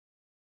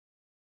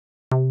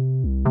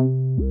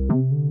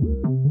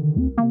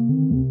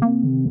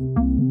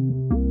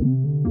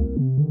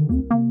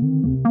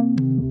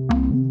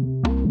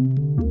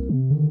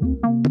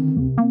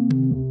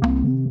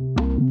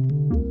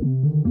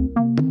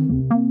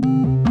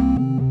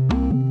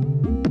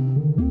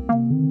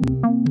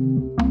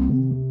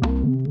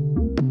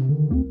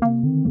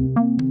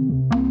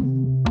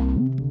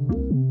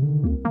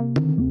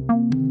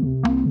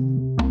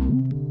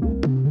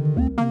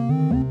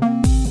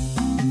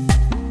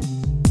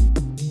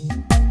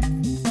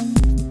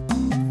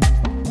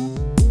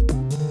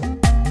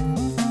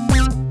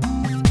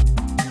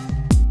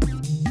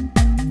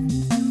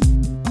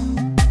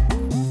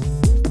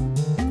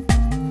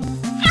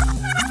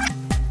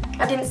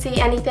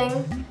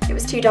anything. It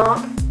was too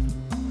dark.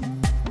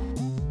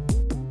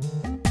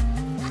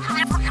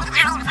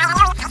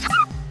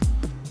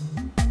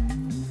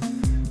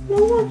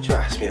 Well, why would you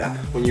ask me that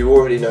when you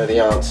already know the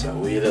answer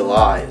with your little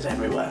eyes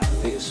everywhere? I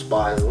think it's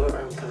spies all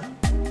around.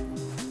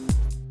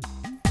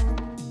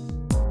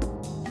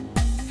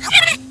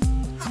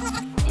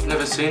 I've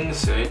never seen the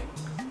sea.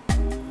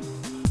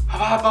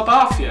 Have I had my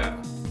bath yet?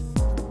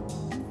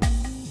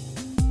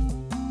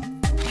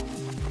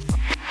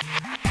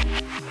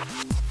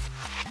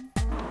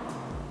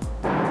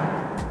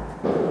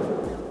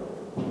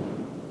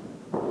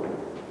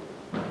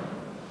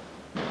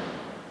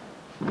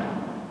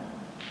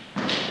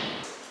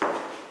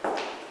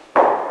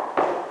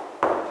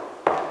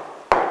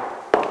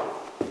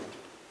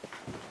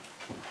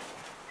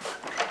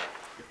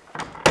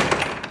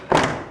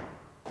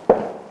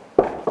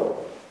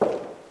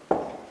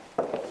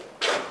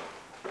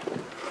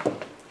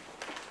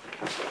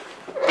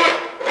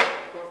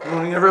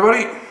 Morning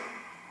everybody,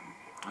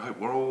 I hope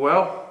we're all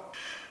well.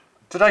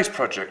 Today's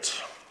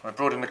project, I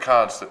brought in the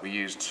cards that we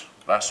used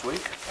last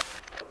week.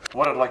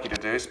 What I'd like you to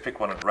do is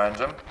pick one at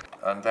random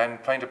and then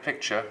paint a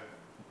picture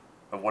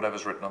of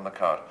whatever's written on the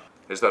card.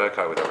 Is that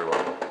okay with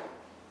everyone?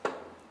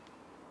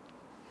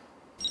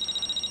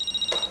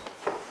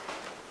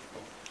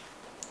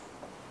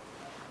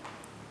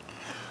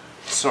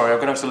 Sorry, I'm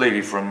going to have to leave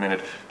you for a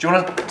minute. Do you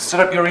want to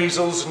set up your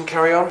easels and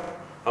carry on?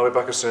 I'll be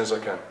back as soon as I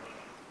can.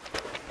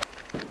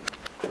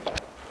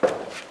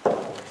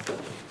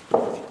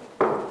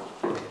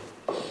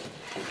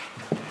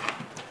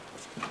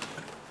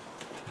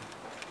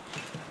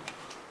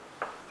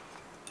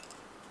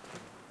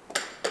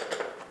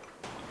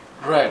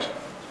 Red.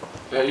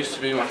 That used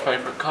to be my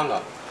favourite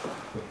colour.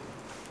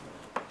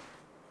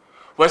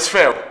 Where's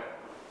Phil?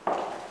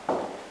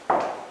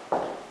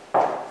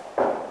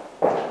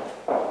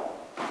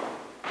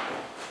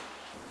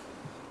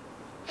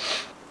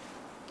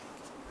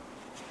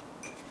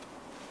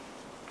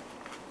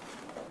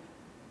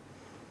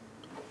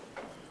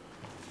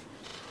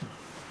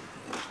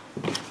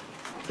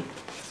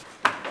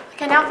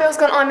 Okay, now Phil's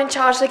gone, I'm in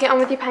charge, so get on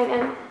with your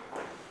painting.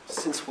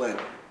 Since when?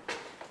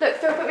 Look,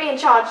 Phil put me in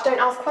charge, don't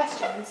ask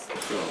questions.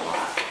 You're a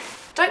liar.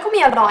 Don't call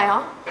me a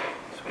liar.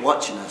 He's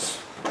watching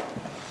us.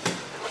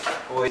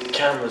 Boy,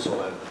 cameras all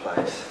over the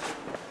place.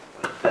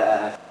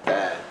 There.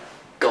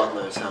 God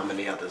knows how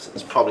many others.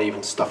 There's probably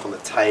even stuff on the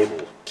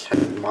table.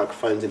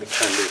 Microphones in the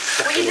candle.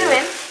 What are you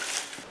doing?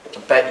 I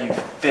bet you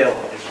Phil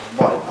is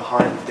right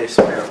behind this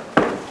mirror.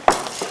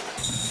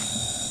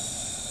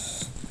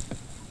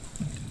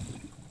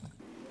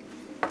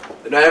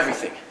 They know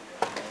everything.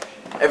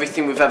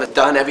 Everything we've ever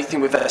done, everything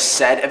we've ever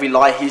said, every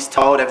lie he's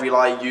told, every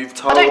lie you've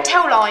told. I don't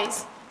tell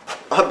lies.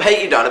 I bet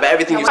you don't. I bet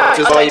everything you've No,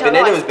 told us while you've been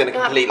in it has been a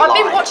complete lie.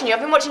 I've been watching you. I've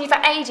been watching you for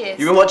ages.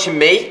 You've been watching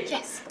me?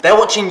 Yes. They're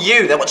watching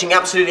you. They're watching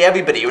absolutely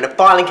everybody. You're in a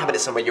filing cabinet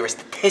somewhere. You're a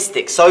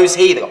statistic. So's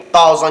he. They've got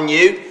files on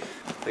you.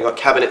 They've got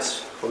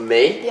cabinets on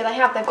me. Yeah, they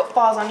have. They've got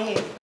files on you.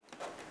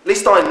 At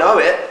least I know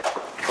it.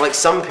 Like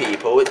some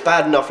people, it's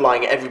bad enough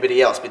lying at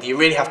everybody else, but do you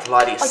really have to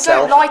lie to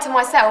yourself? I don't lie to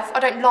myself. I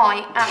don't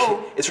lie at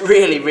all. It's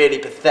really, really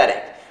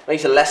pathetic.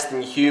 Makes you less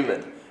than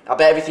human. I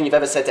bet everything you've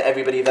ever said to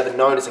everybody you've ever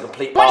known is a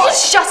complete lie. Why don't you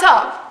just shut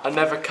up? I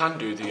never can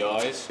do the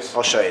eyes.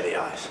 I'll show you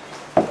the eyes.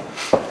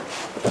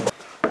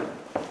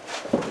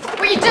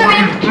 What are you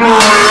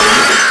doing?